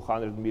close to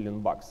 $100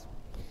 million.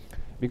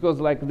 Because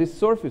like this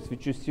surface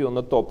which you see on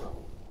the top,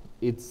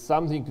 it's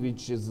something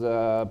which is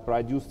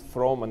produced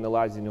from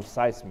analyzing of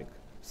seismic.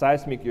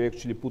 Seismic, you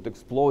actually put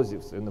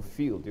explosives in the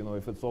field. You know,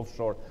 if it's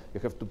offshore, you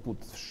have to put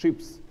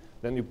ships.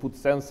 Then you put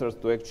sensors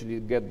to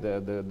actually get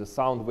the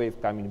sound wave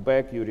coming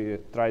back. You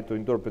try to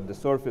interpret the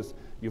surface.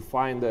 You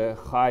find a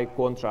high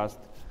contrast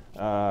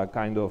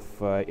kind of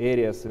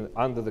areas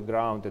under the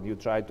ground, and you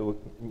try to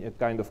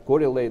kind of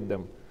correlate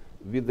them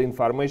with the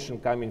information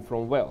coming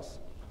from wells.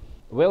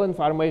 Well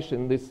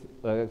information in these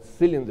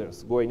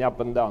cylinders going up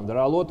and down. There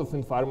are a lot of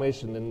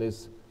information in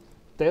this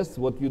test.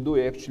 What you do,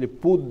 you actually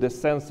put the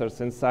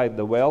sensors inside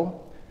the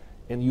well,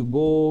 and you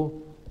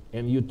go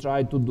and you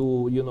try to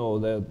do, you know,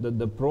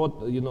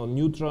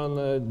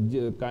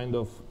 neutron kind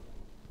of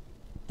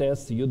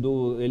tests. You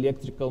do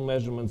electrical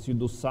measurements, you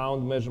do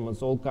sound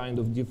measurements, all kind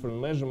of different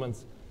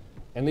measurements,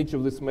 and each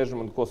of these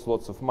measurements costs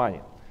lots of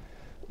money.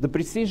 The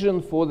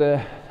precision for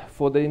the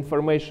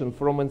information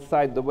from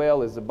inside the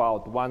well is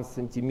about 1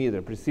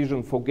 centimeter.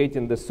 Precision for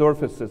getting the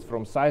surfaces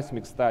from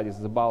seismic studies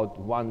is about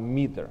 1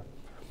 meter.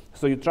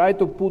 So you try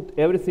to put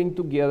everything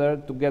together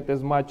to get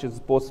as much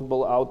as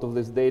possible out of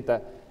this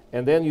data,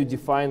 and then you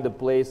define the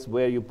place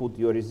where you put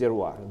your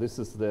reservoir. This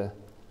is the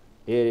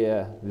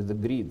area with the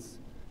grids.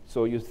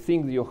 So you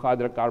think your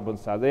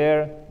hydrocarbons are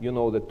there, you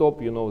know the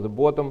top, you know the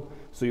bottom,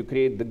 so you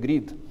create the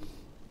grid.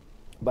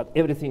 But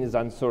everything is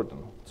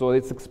uncertain. So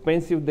it's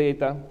expensive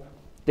data.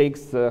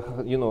 Takes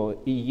you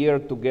know, a year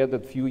to get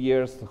it, few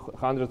years,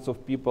 hundreds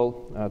of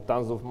people,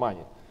 tons of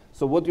money.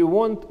 So what you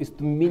want is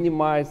to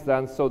minimize the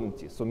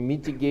uncertainty, so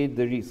mitigate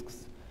the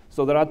risks.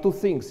 So there are two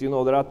things, you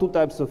know, there are two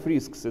types of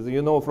risks. As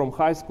you know from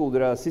high school,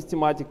 there are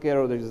systematic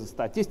error, there is a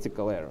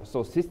statistical error.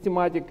 So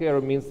systematic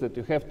error means that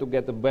you have to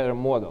get a better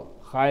model,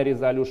 high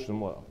resolution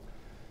model.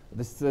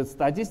 The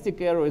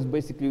statistic error is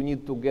basically you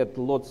need to get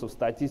lots of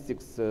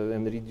statistics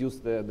and reduce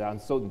the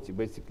uncertainty.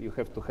 Basically, you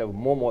have to have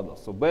more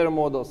models. So better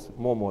models,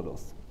 more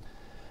models.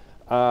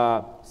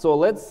 So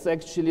let's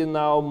actually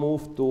now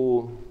move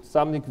to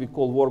something we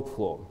call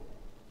workflow.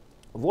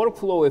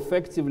 Workflow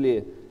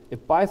effectively a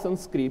Python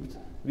script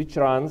which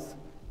runs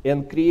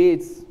and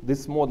creates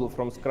this model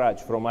from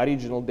scratch, from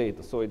original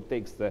data. So it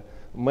takes the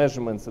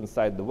measurements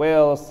inside the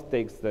wells,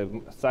 takes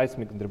the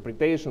seismic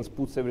interpretations,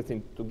 puts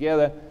everything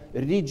together,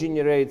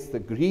 regenerates the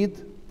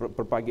grid,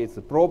 propagates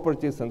the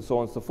properties, and so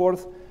on and so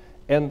forth.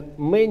 And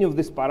many of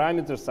these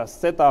parameters are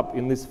set up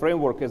in this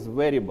framework as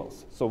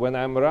variables. So when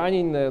I'm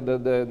running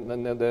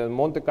the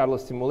Monte Carlo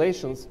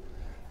simulations,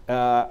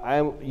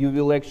 you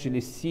will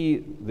actually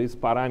see these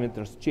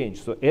parameters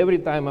change. So every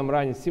time I'm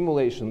running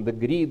simulation, the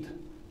grid,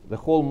 the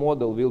whole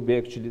model will be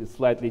actually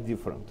slightly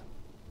different.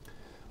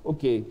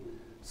 Okay,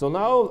 so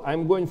now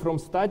I'm going from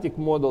static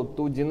model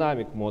to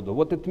dynamic model.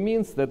 What it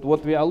means that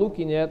what we are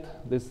looking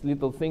at, this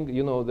little thing,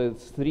 you know, the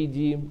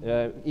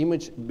 3D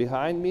image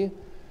behind me,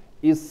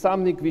 is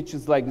something which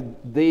is like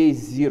day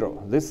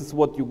zero. This is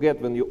what you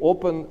get when you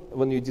open,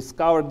 when you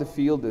discover the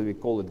field, we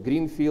call it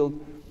green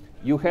field.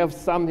 You have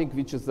something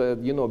which is a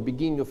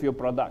beginning of your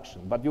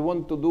production. But you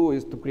want to do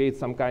is to create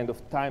some kind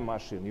of time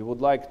machine. You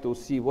would like to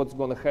see what's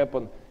going to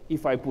happen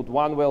if I put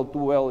one well, two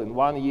wells in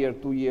 1 year,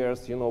 2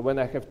 years, when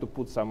I have to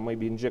put some,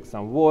 maybe inject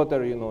some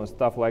water,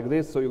 stuff like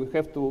this. So you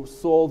have to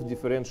solve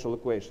differential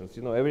equations.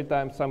 Every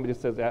time somebody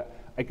says,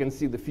 I can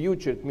see the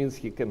future, it means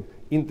he can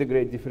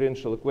integrate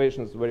differential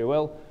equations very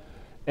well.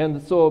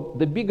 And so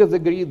the bigger the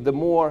grid,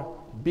 the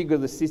bigger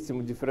the system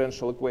of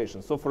differential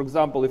equations. So for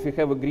example, if you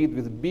have a grid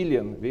with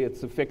billion,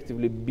 it's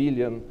effectively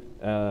billion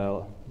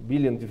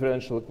billion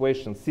differential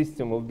equations,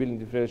 system of billion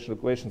differential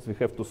equations we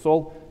have to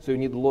solve, so you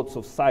need lots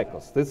of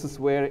cycles. This is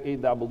where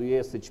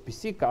AWS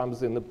HPC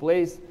comes into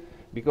place,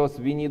 because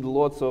we need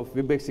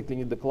we basically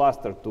need the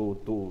cluster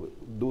to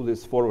do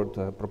this forward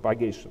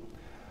propagation.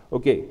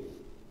 Okay,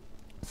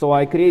 so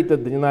I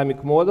created the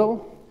dynamic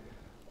model,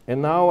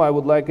 and now I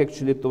would like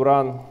actually to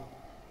run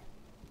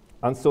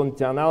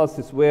uncertainty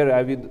analysis where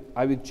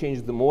I will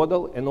change the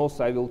model, and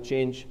also I will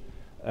change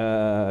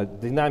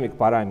dynamic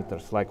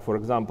parameters, like for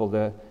example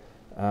the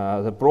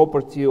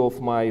property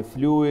of my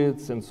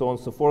fluids and so on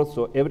and so forth.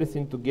 So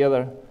everything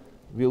together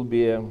will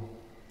be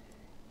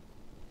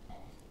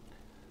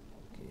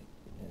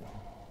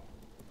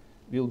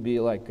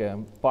like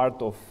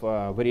part of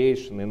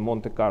variation in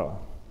Monte Carlo.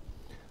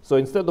 So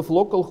instead of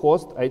local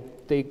host, I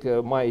take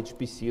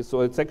myHPC.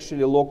 So it's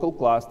actually a local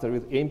cluster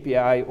with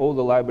MPI, all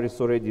the libraries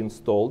already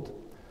installed.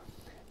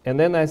 And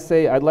then I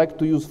say I'd like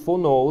to use 4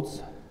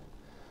 nodes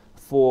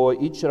for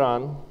each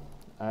run.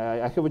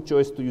 I have a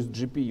choice to use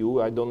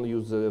GPU. I don't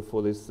use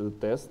for this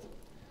test.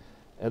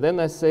 And then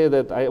I say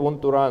that I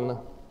want to run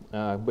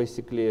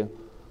basically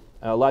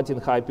a Latin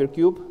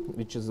hypercube,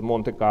 which is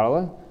Monte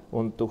Carlo. I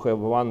want to have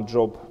 1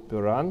 job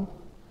per run,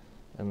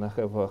 and I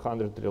have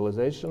 100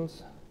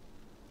 realizations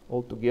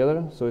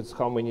altogether. So it's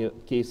how many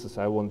cases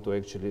I want to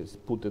actually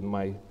put in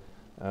my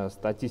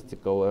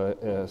statistics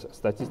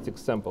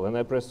sample, and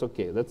I press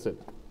OK. That's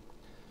it.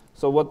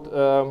 So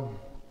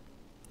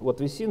what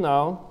we see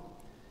now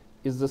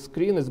is the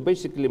screen is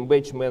basically a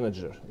batch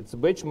manager. It's a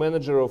batch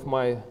manager of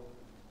my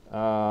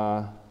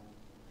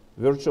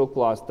virtual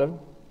cluster.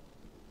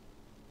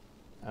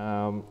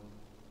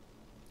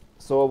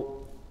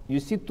 So you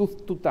see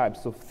two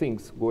types of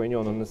things going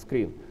on the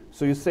screen.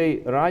 So you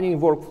say running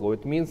workflow.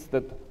 It means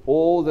that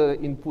all the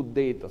input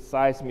data,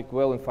 seismic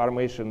well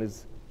information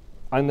is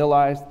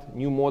analyzed,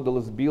 new model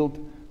is built,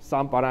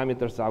 some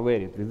parameters are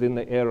varied within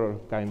the error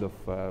kind of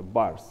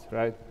bars,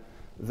 right?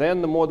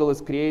 Then the model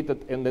is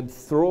created and then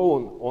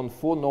thrown on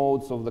 4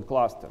 nodes of the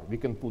cluster. We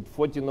can put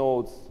 40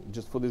 nodes,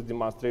 just for this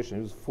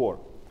demonstration, use 4.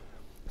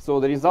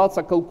 So the results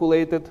are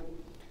calculated,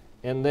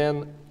 and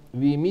then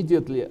we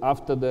immediately,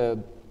 after the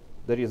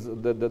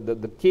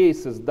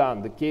case is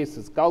done, the case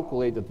is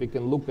calculated, we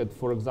can look at,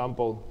 for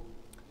example,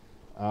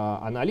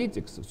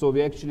 analytics. So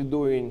we're actually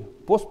doing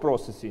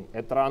post-processing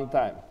at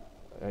runtime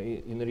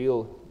in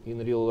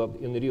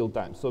real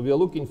time. So we are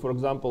looking, for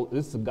example,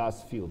 this is a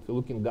gas field. We're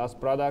looking at gas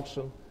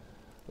production,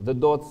 the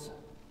dots,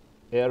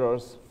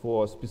 errors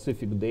for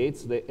specific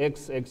dates. The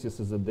x-axis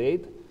is the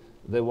date.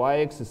 The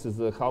y-axis is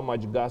how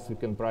much gas we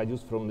can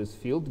produce from this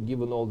field,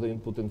 given all the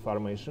input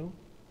information.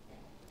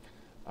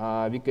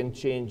 We can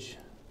change,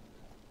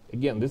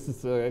 again, this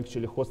is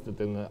actually hosted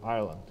in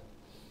Ireland.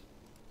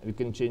 We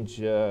can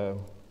change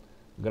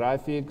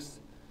graphics.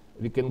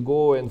 We can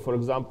go and, for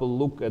example,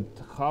 look at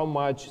how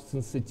much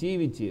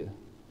sensitivity,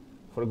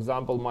 for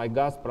example, my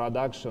gas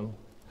production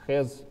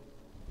has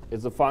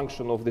as a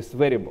function of these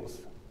variables,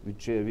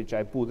 which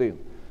I put in.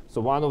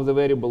 So one of the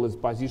variables is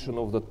position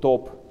of the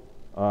top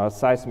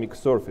seismic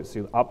surface,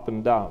 up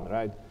and down,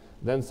 right?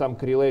 Then some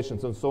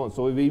correlations and so on.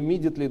 So we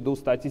immediately do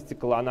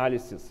statistical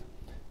analysis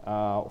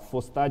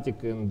for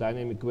static and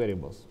dynamic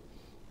variables.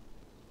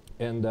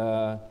 And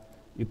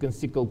you can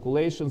see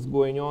calculations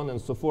going on and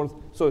so forth.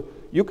 So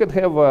you can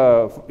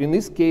have, in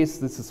this case,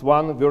 this is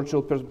one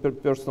virtual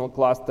personal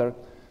cluster.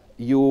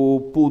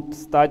 You put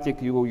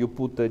static, you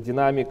put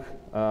dynamic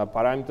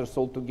parameters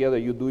all together.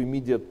 You do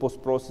immediate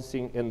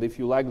post-processing, and if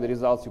you like the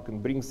results, you can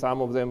bring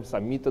some of them,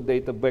 some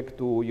metadata back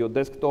to your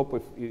desktop.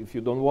 If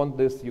you don't want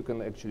this, you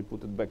can actually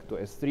put it back to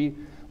S3.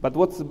 But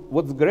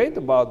what's great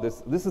about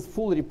this is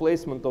full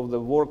replacement of the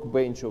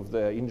workbench of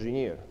the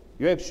engineer.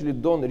 You actually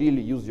don't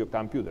really use your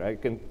computer. I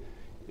can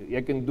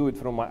do it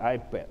from my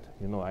iPad.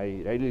 You know,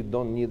 I really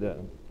don't need a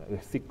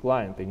thick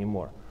client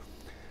anymore.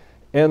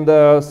 And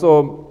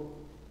so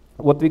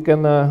what we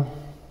can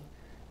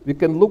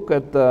look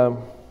at.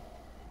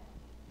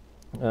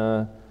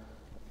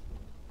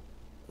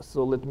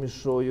 So let me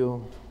show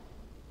you.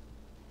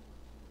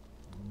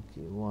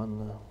 Okay,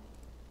 one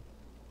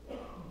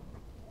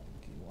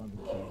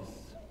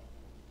case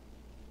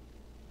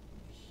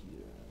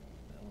here.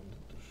 I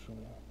wanted to show.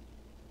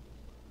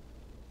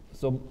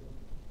 So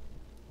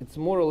it's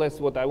more or less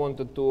what I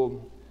wanted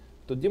to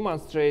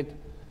demonstrate.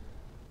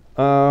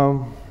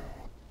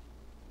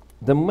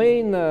 The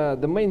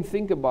main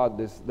thing about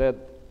this, that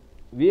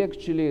we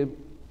actually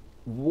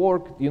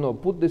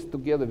put this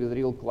together with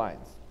real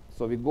clients.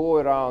 So we go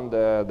around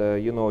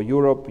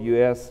Europe,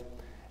 US,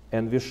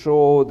 and we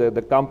show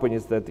the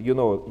companies that,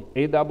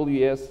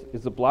 AWS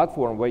is a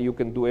platform where you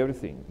can do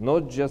everything,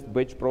 not just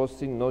batch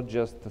processing, not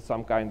just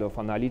some kind of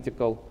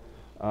analytical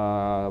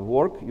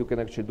work. You can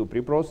actually do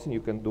pre-processing,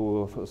 you can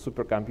do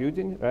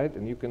supercomputing, right?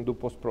 And you can do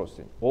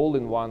post-processing, all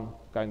in one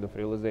kind of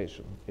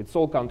realization. It's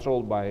all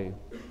controlled by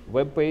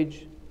web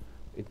page.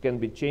 It can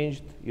be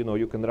changed.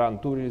 You can run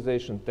 2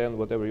 realization, 10,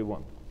 whatever you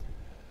want.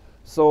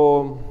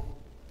 So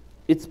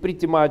it's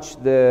pretty much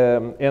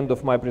the end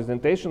of my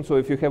presentation. So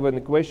if you have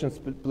any questions,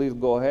 please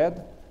go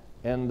ahead.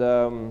 And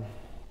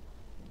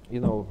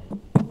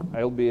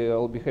I'll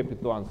be happy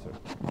to answer.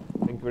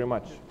 Thank you very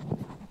much.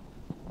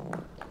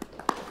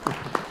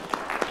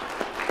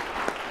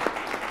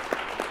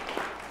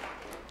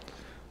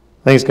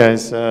 Thanks,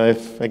 guys.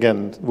 If,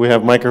 again, we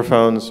have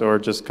microphones or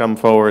just come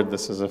forward,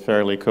 this is a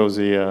fairly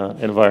cozy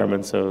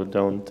environment, so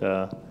don't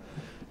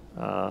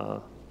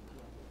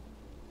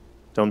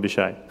be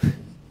shy.